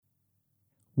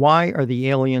Why are the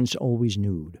aliens always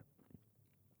nude?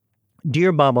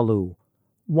 Dear Babalu,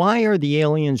 why are the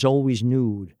aliens always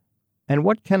nude? And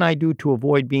what can I do to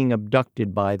avoid being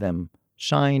abducted by them?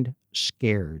 Signed,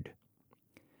 Scared.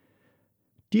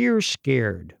 Dear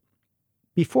Scared,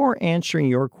 before answering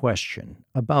your question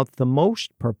about the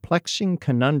most perplexing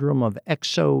conundrum of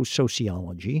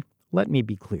exosociology, let me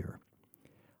be clear.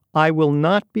 I will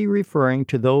not be referring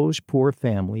to those poor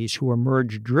families who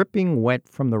emerge dripping wet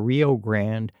from the Rio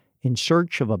Grande in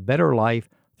search of a better life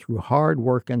through hard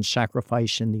work and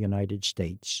sacrifice in the United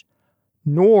States,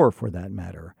 nor, for that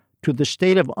matter, to the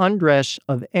state of undress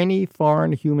of any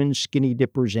foreign human skinny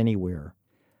dippers anywhere.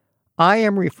 I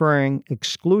am referring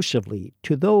exclusively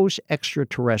to those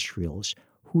extraterrestrials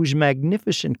whose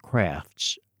magnificent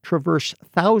crafts traverse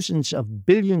thousands of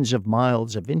billions of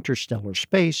miles of interstellar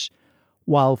space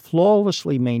while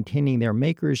flawlessly maintaining their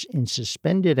makers in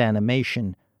suspended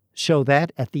animation so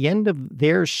that at the end of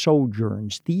their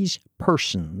sojourns, these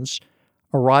persons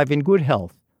arrive in good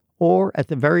health, or at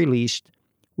the very least,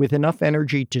 with enough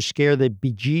energy to scare the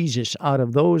bejesus out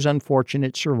of those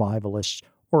unfortunate survivalists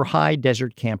or high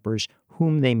desert campers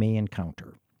whom they may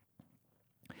encounter.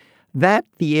 That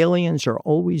the aliens are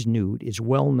always nude is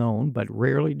well known but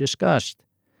rarely discussed.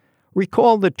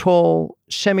 Recall the tall,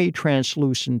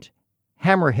 semi-translucent,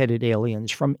 hammer-headed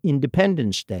aliens from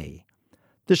Independence Day,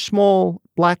 the small,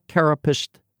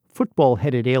 black-carapaced,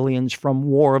 football-headed aliens from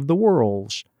War of the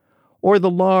Worlds, or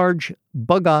the large,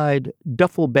 bug-eyed,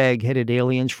 duffel-bag-headed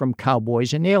aliens from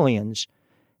Cowboys and Aliens,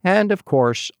 and, of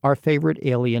course, our favorite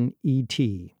alien,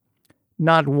 E.T.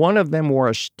 Not one of them wore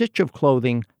a stitch of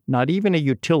clothing, not even a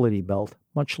utility belt,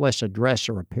 much less a dress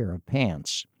or a pair of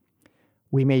pants.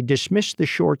 We may dismiss the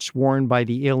shorts worn by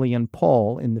the alien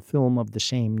Paul in the film of the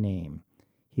same name.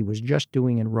 He was just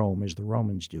doing in Rome as the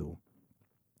Romans do.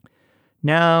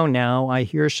 Now, I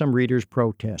hear some readers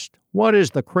protest. What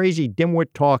is the crazy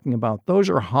dimwit talking about? Those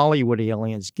are Hollywood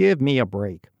aliens. Give me a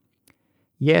break.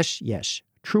 Yes,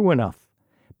 true enough.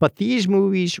 But these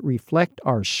movies reflect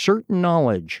our certain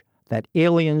knowledge that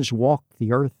aliens walk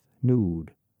the earth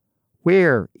nude,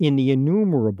 where in the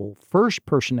innumerable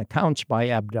first-person accounts by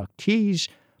abductees,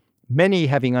 many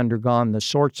having undergone the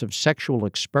sorts of sexual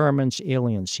experiments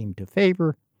aliens seem to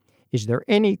favor, is there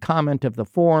any comment of the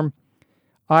form,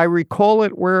 I recall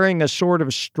it wearing a sort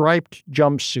of striped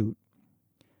jumpsuit?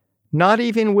 Not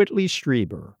even Whitley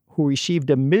Strieber, who received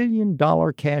 $1 million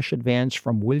cash advance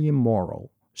from William Morrow,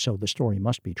 so the story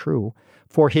must be true,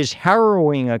 for his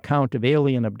harrowing account of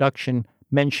alien abduction,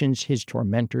 mentions his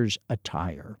tormentor's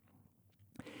attire.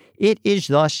 It is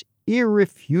thus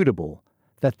irrefutable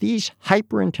that these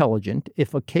hyper-intelligent,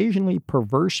 if occasionally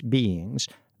perverse beings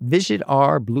visit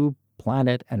our blue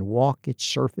planet and walk its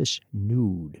surface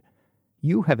nude.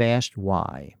 You have asked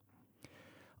why.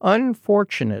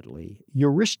 Unfortunately,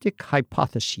 heuristic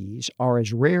hypotheses are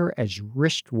as rare as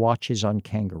wrist watches on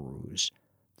kangaroos.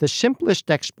 The simplest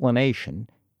explanation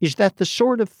is that the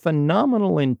sort of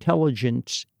phenomenal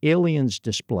intelligence aliens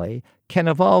display can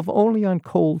evolve only on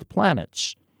cold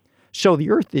planets. So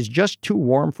the Earth is just too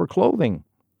warm for clothing,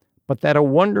 but that a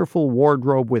wonderful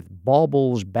wardrobe with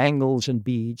baubles, bangles, and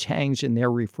beads hangs in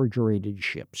their refrigerated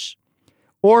ships.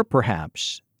 Or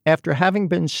perhaps, after having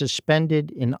been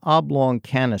suspended in oblong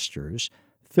canisters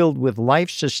filled with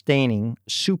life-sustaining,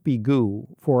 soupy goo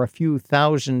for a few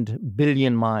thousand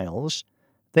billion miles,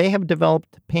 they have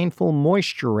developed painful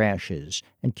moisture rashes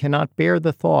and cannot bear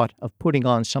the thought of putting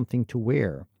on something to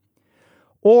wear.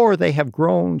 Or they have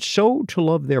grown so to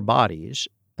love their bodies,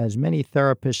 as many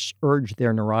therapists urge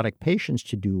their neurotic patients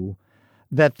to do,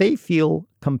 that they feel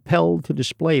compelled to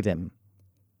display them,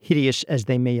 hideous as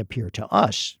they may appear to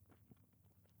us.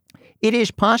 It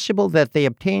is possible that they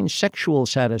obtain sexual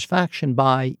satisfaction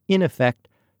by, in effect,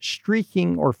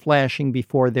 streaking or flashing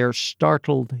before their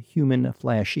startled human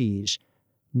flashees.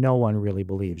 No one really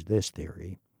believes this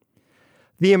theory.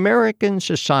 The American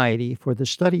Society for the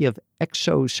Study of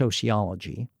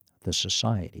Exosociology, the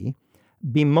Society,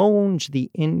 bemoans the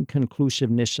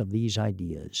inconclusiveness of these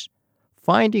ideas.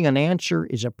 Finding an answer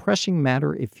is a pressing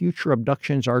matter if future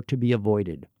abductions are to be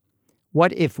avoided.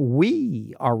 What if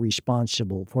we are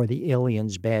responsible for the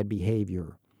aliens' bad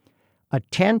behavior? A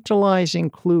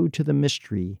tantalizing clue to the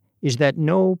mystery is that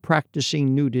no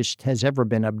practicing nudist has ever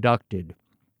been abducted.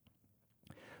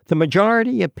 The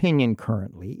majority opinion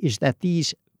currently is that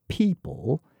these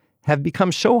people have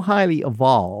become so highly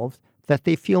evolved that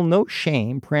they feel no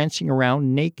shame prancing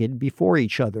around naked before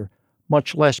each other,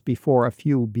 much less before a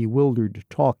few bewildered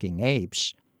talking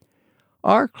apes.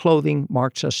 Our clothing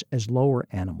marks us as lower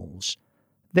animals.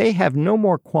 They have no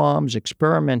more qualms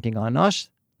experimenting on us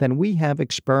than we have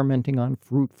experimenting on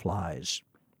fruit flies.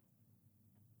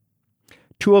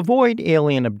 To avoid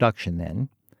alien abduction, then,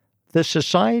 the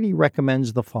Society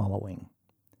recommends the following.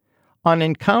 On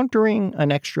encountering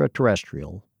an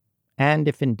extraterrestrial, and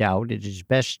if in doubt, it is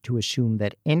best to assume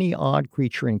that any odd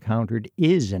creature encountered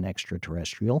is an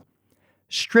extraterrestrial,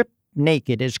 strip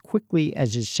naked as quickly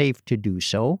as is safe to do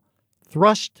so,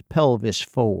 thrust pelvis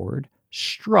forward,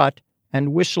 strut,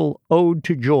 and whistle Ode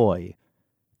to Joy,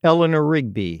 Eleanor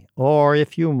Rigby, or,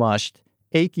 if you must,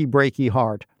 Achy Breaky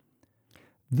Heart.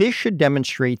 This should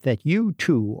demonstrate that you,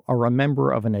 too, are a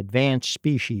member of an advanced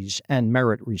species and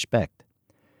merit respect.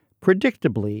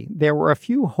 Predictably, there were a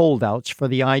few holdouts for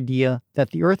the idea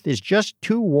that the Earth is just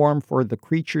too warm for the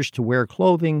creatures to wear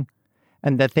clothing,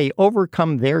 and that they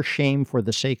overcome their shame for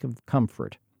the sake of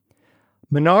comfort.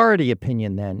 Minority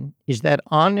opinion, then, is that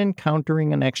on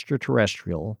encountering an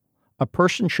extraterrestrial, a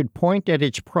person should point at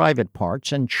its private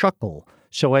parts and chuckle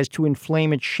so as to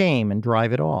inflame its shame and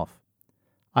drive it off.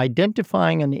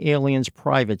 Identifying an alien's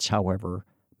privates, however,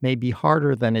 may be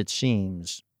harder than it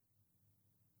seems.